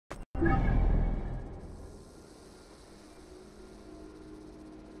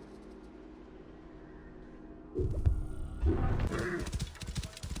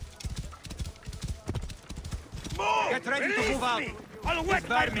Get ready to move out. I'll wet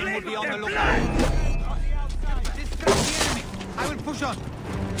my Vermin will blade be with on their the blood! lookout. Distract the enemy. I will push on.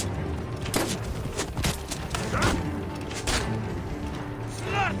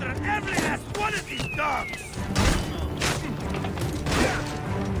 Slaughter every last one of these dogs!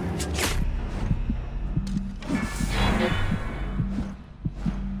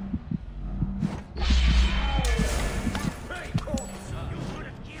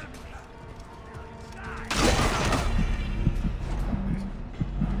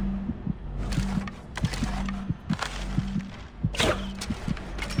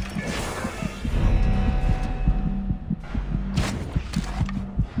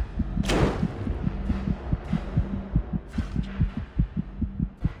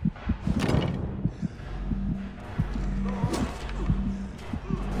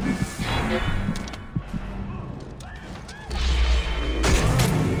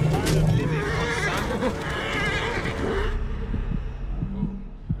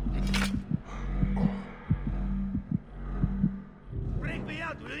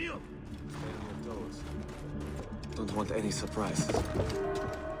 Don't want any surprises.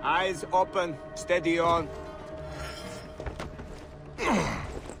 Eyes open, steady on. Been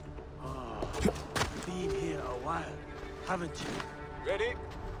here a while, haven't you? Ready?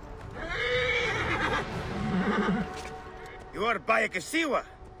 You are Bayakasiwa,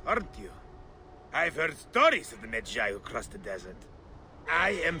 aren't you? I've heard stories of the Medjay who crossed the desert.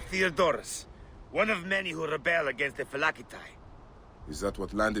 I am Theodorus, one of many who rebel against the Phylakitai. Is that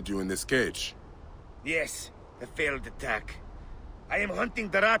what landed you in this cage? Yes, a failed attack. I am hunting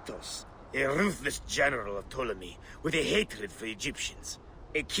Daratos, a ruthless general of Ptolemy, with a hatred for Egyptians.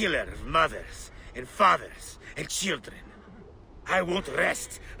 A killer of mothers, and fathers, and children. I won't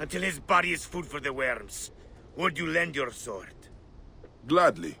rest until his body is food for the worms. Would you lend your sword?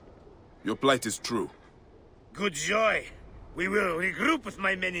 Gladly. Your plight is true. Good joy. We will regroup with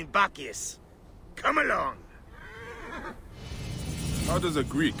my men in Bacchius. Come along. How does a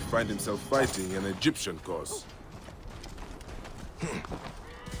Greek find himself fighting an Egyptian cause?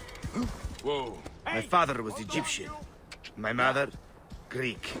 Whoa. My father was Egyptian. My mother,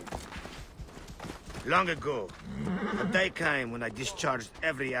 Greek. Long ago, a day came when I discharged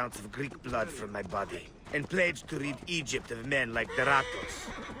every ounce of Greek blood from my body and pledged to rid Egypt of men like Daratos.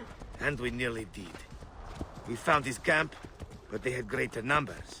 And we nearly did. We found his camp, but they had greater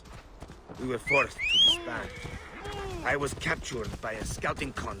numbers. We were forced to disband. I was captured by a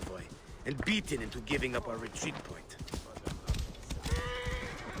scouting convoy and beaten into giving up our retreat point.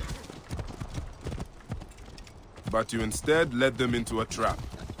 But you instead led them into a trap.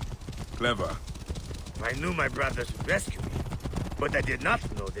 Clever. I knew my brothers would rescue me, but I did not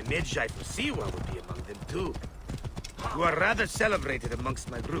know the Medjay from Siwa would be among them too. You are rather celebrated amongst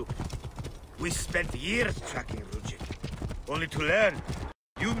my group. We spent years tracking Rujik, only to learn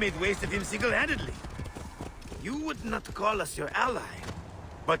you made waste of him single-handedly. You would not call us your ally,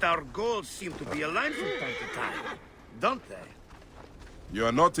 but our goals seem to be aligned from time to time, don't they? You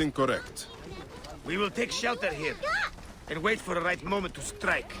are not incorrect. We will take shelter here, and wait for the right moment to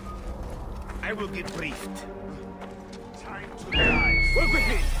strike. I will get briefed. Time to die. Work with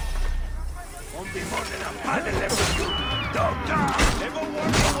me! Won't be more than a paddle left with you. Don't die! Never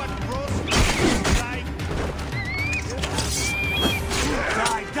wonder what bros like.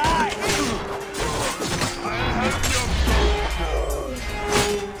 Die, die! I'll have your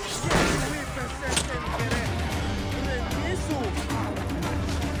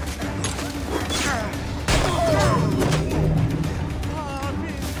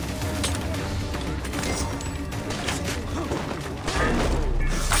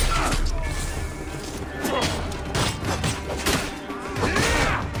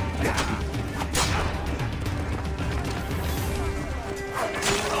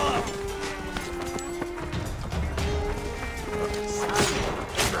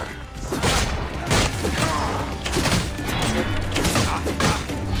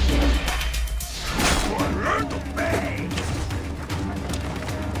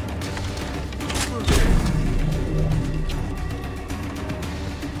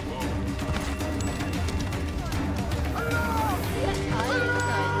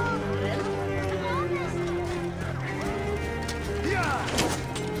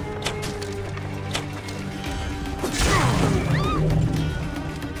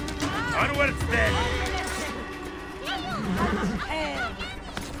onwards then!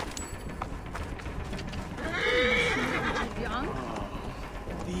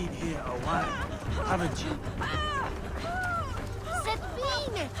 Been here a while, haven't you? Cette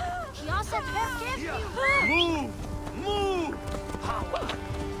fine! Qui a cette Move! Move!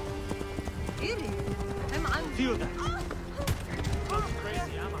 Feel that.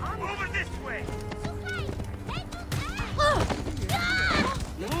 Over this way!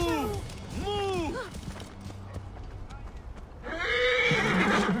 Move! Move!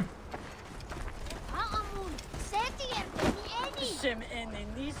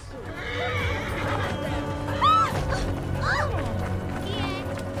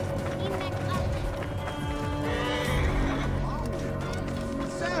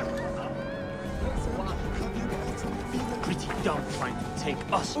 Pretty dumb trying to take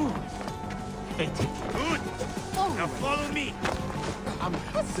us on. Pathetic. Good! Now follow me!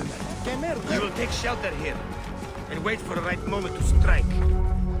 We will take shelter here and wait for the right moment to strike.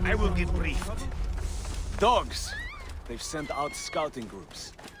 I will get briefed. Dogs! They've sent out scouting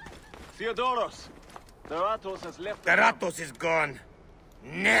groups. Theodoros! Deratos has left... Deratos is gone.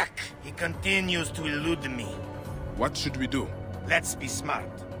 Neck! He continues to elude me. What should we do? Let's be smart.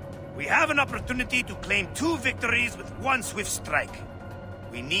 We have an opportunity to claim 2 victories with 1 swift strike.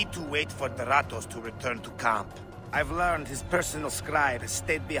 We need to wait for Deratos to return to camp. I've learned his personal scribe has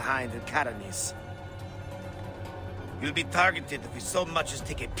stayed behind in Karanis. You'll be targeted if we so much as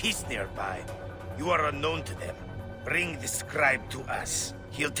take a piece nearby. You are unknown to them. Bring the scribe to us.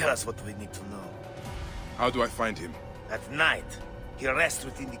 He'll tell us what we need to know. How do I find him? At night, he rests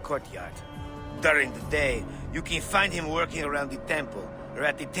within the courtyard. During the day, you can find him working around the temple or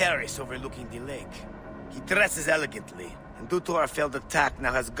at the terrace overlooking the lake. He dresses elegantly, and due to our failed attack,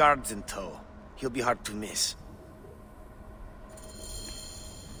 now has guards in tow. He'll be hard to miss.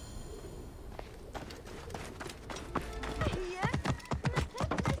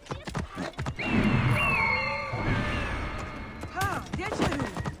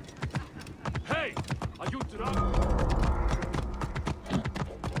 Hey! Are you drunk?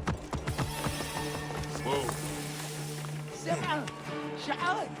 Whoa.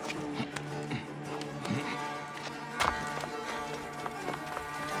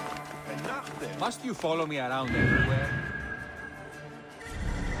 Must you follow me around everywhere?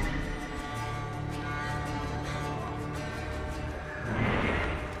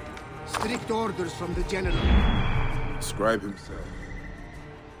 Strict orders from the general. Scribe himself.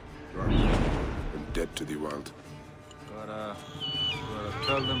 Drunk and dead to the world. Gotta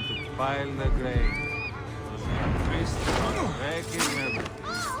tell them to pile the grain. Those priests are begging them.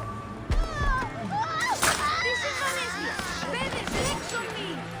 This is Valencia. Baby, flex on me.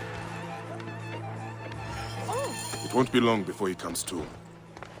 It won't be long before he comes to.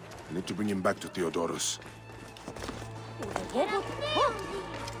 I need to bring him back to Theodoros.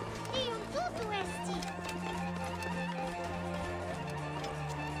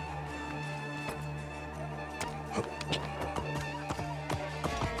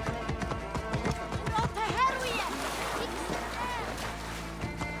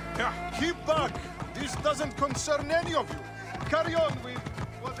 Keep back! This doesn't concern any of you. Carry on with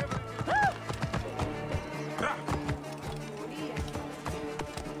whatever.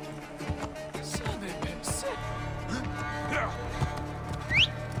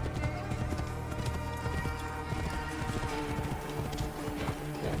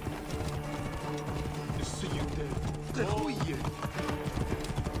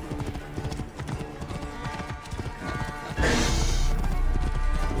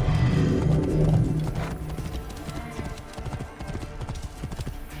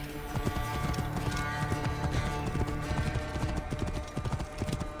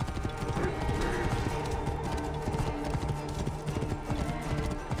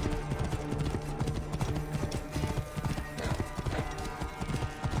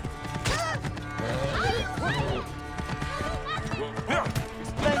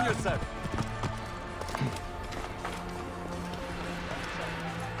 Explain yourself!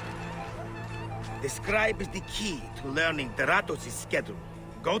 The scribe is the key to learning Deratos' schedule.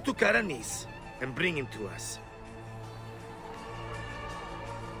 Go to Karanis and bring him to us.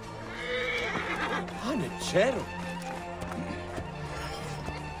 Panachero!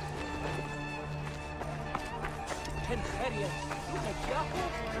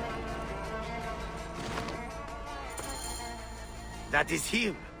 That is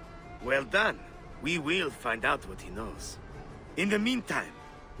him. Well done. We will find out what he knows. In the meantime,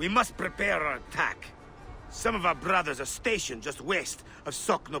 we must prepare our attack. Some of our brothers are stationed just west of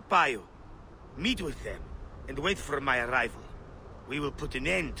Soknopayo. Meet with them and wait for my arrival. We will put an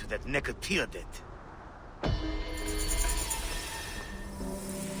end to that Nekatiadet.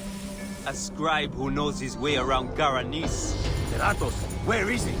 A scribe who knows his way around Karanis. Deratos, where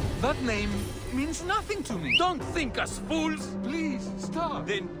is he? That name means nothing to me. Don't think us fools! Please, stop.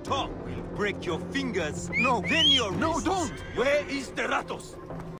 Then talk will break your fingers. No. Then your No, wrists. don't. Where is Deratos?